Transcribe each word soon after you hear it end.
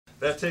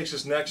That takes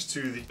us next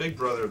to the big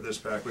brother of this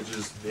pack, which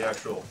is the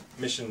actual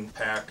Mission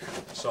Pack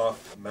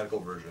Soft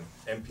Medical version.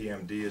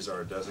 MPMD is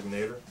our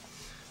designator.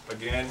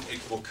 Again, it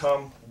will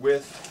come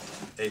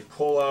with a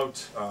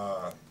pull-out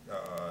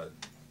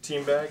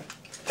team bag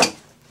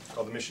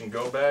called the Mission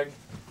Go bag.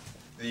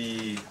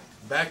 The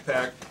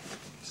backpack,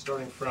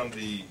 starting from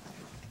the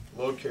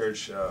load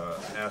carriage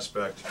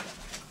aspect,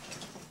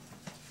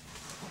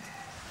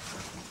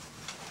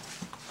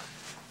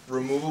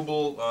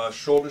 removable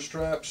shoulder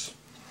straps.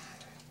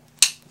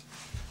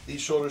 These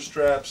shoulder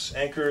straps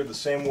anchor the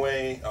same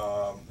way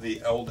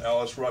the old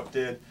Alice ruck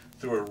did,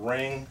 through a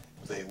ring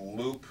with a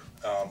loop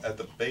at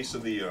the base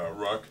of the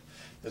ruck.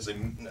 There's a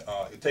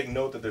take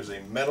note that there's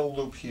a metal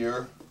loop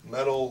here,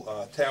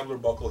 metal tabler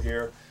buckle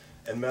here,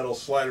 and metal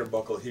slider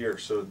buckle here.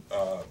 So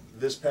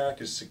this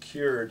pack is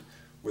secured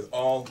with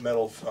all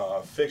metal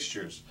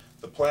fixtures.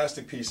 The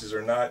plastic pieces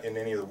are not in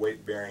any of the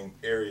weight-bearing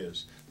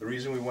areas. The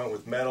reason we went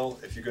with metal,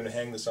 if you're going to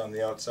hang this on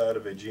the outside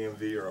of a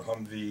GMV or a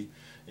Humvee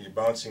and you're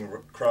bouncing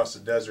across the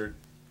desert,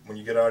 when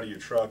you get out of your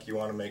truck, you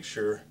want to make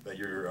sure that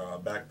your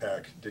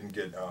backpack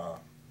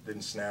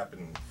didn't snap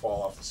and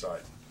fall off the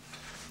side.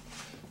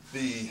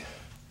 The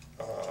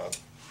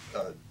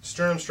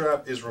sternum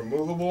strap is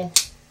removable.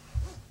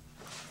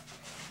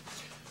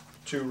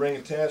 2 ring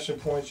attachment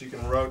points. You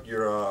can route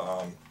your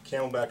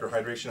Camelback or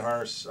hydration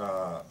harness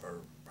or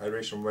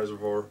hydration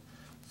reservoir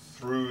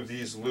through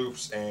these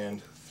loops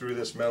and through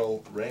this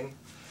metal ring.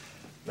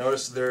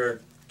 Notice there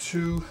are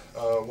 2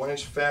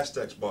 1-inch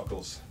Fastex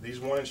buckles. These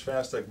 1-inch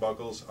Fastex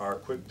buckles are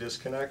quick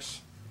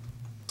disconnects.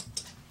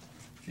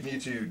 If you need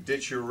to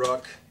ditch your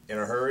ruck in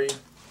a hurry,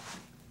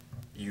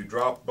 you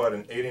drop about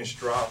an 8-inch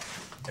drop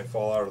and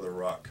fall out of the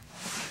ruck.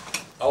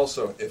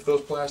 Also, if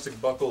those plastic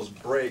buckles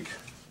break,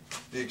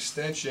 the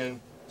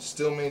extension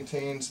still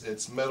maintains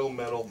its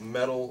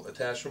metal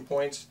attachment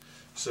points.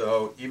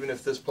 So even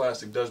if this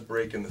plastic does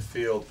break in the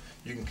field,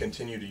 you can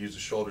continue to use the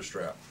shoulder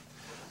strap.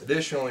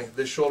 Additionally,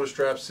 this shoulder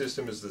strap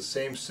system is the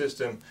same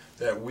system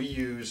that we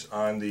use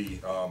on the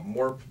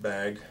Morp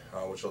bag,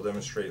 which I'll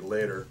demonstrate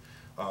later,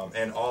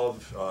 and all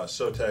of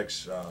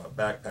S.O.Tech's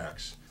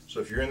backpacks. So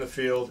if you're in the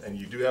field and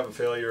you do have a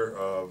failure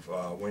of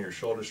one of your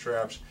shoulder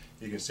straps,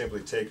 you can simply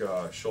take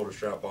a shoulder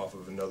strap off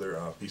of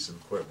another piece of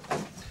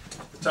equipment.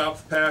 At the top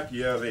of the pack,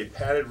 you have a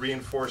padded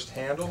reinforced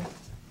handle.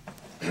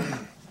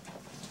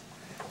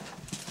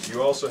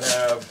 You also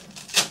have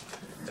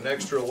an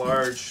extra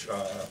large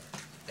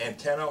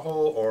antenna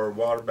hole or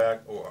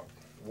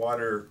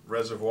water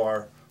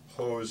reservoir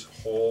hose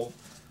hole,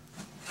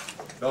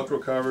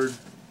 Velcro covered,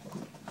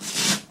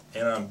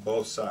 and on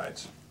both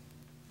sides.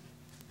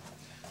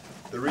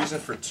 The reason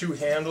for 2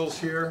 handles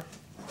here,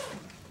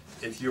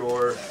 if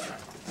you're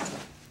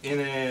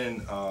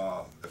in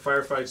a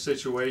firefight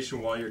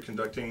situation while you're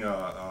conducting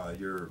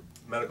your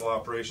medical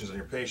operations on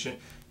your patient,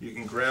 you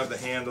can grab the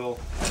handle,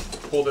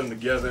 pull them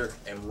together,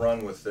 and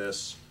run with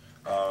this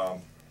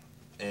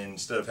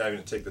instead of having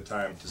to take the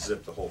time to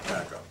zip the whole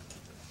pack up.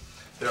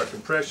 There are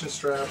compression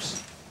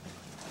straps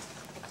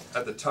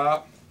at the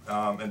top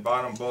and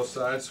bottom both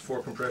sides,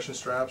 4 compression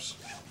straps.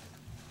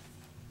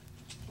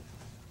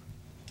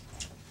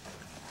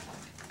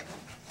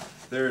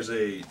 There's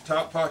a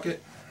top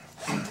pocket,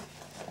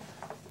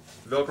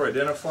 Velcro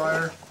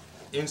identifier.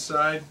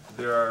 Inside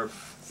there are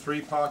 3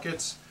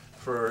 pockets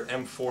for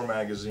M4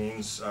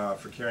 magazines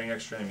for carrying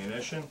extra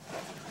ammunition.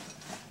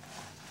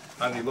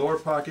 On the lower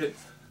pocket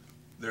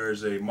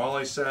there's a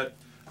MOLLE set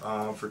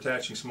for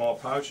attaching small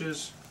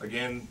pouches.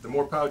 Again, the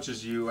more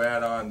pouches you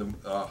add on,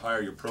 the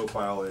higher your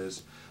profile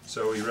is,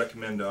 so we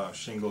recommend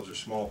shingles or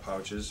small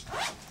pouches.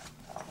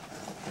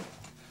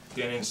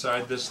 Again,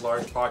 inside this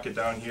large pocket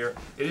down here,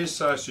 it is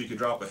sized so you could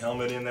drop a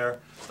helmet in there,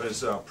 but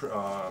it's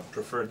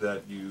preferred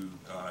that you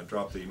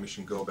drop the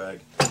Mission Go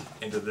bag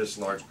into this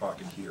large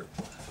pocket here.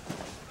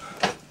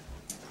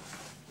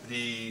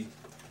 The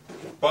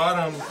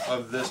bottom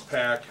of this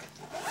pack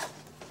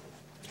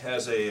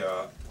has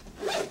a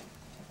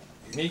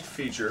unique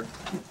feature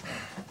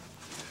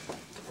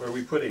where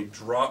we put a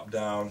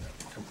drop-down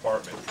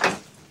compartment.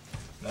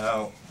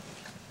 Now,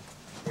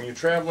 when you're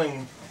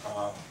traveling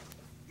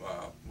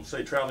we'll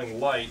say traveling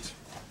light,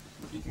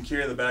 you can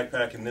carry the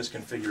backpack in this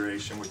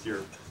configuration with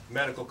your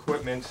medical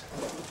equipment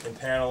and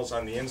panels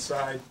on the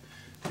inside,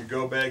 your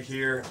go bag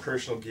here, and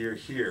personal gear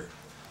here.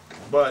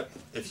 But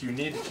if you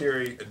need to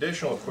carry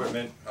additional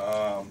equipment,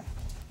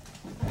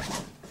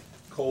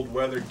 cold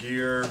weather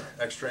gear,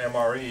 extra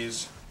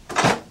MREs,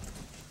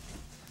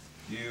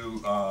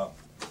 you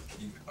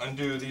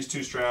undo these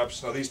 2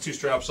 straps. Now these 2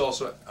 straps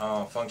also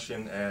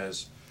function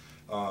as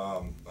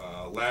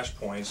lash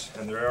points,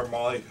 and there are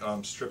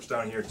MOLLE strips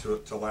down here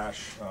to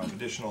lash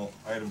additional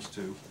items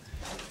to.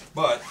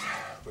 But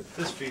with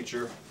this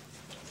feature,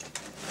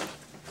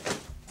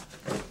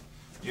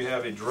 you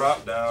have a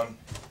drop down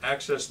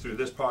access through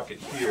this pocket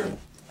here,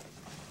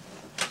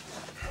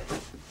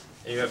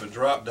 and you have a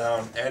drop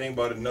down adding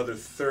about another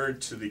 1/3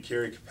 to the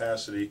carry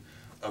capacity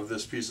of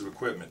this piece of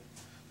equipment.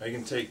 Now you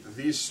can take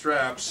these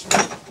straps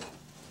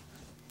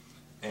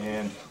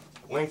and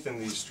lengthen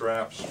these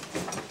straps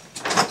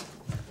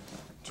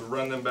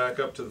run them back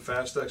up to the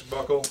Fastex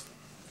buckle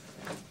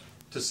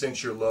to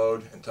cinch your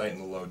load and tighten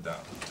the load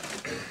down.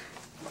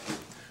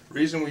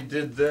 Reason we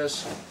did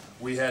this,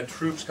 we had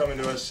troops coming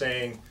to us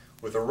saying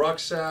with a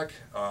rucksack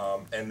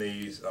and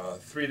the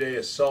 3-day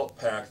assault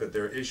pack that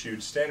they're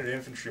issued, standard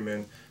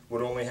infantrymen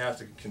would only have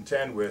to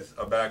contend with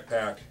a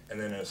backpack and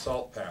then an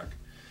assault pack.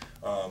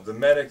 The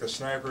medic, the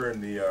sniper,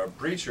 and the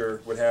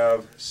breacher would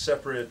have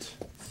separate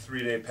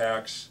 3-day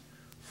packs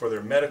for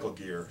their medical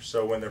gear.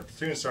 So when their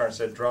platoon sergeant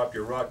said drop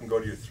your ruck and go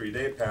to your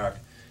 3-day pack,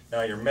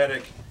 now your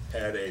medic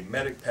had a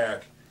medic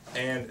pack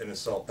and an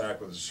assault pack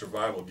with a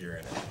survival gear in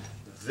it.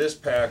 This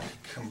pack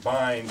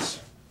combines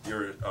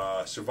your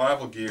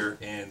survival gear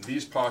in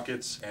these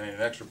pockets and in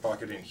an extra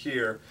pocket in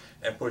here,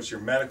 and puts your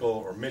medical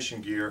or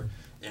mission gear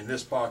in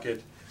this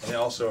pocket and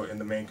also in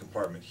the main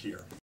compartment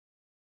here.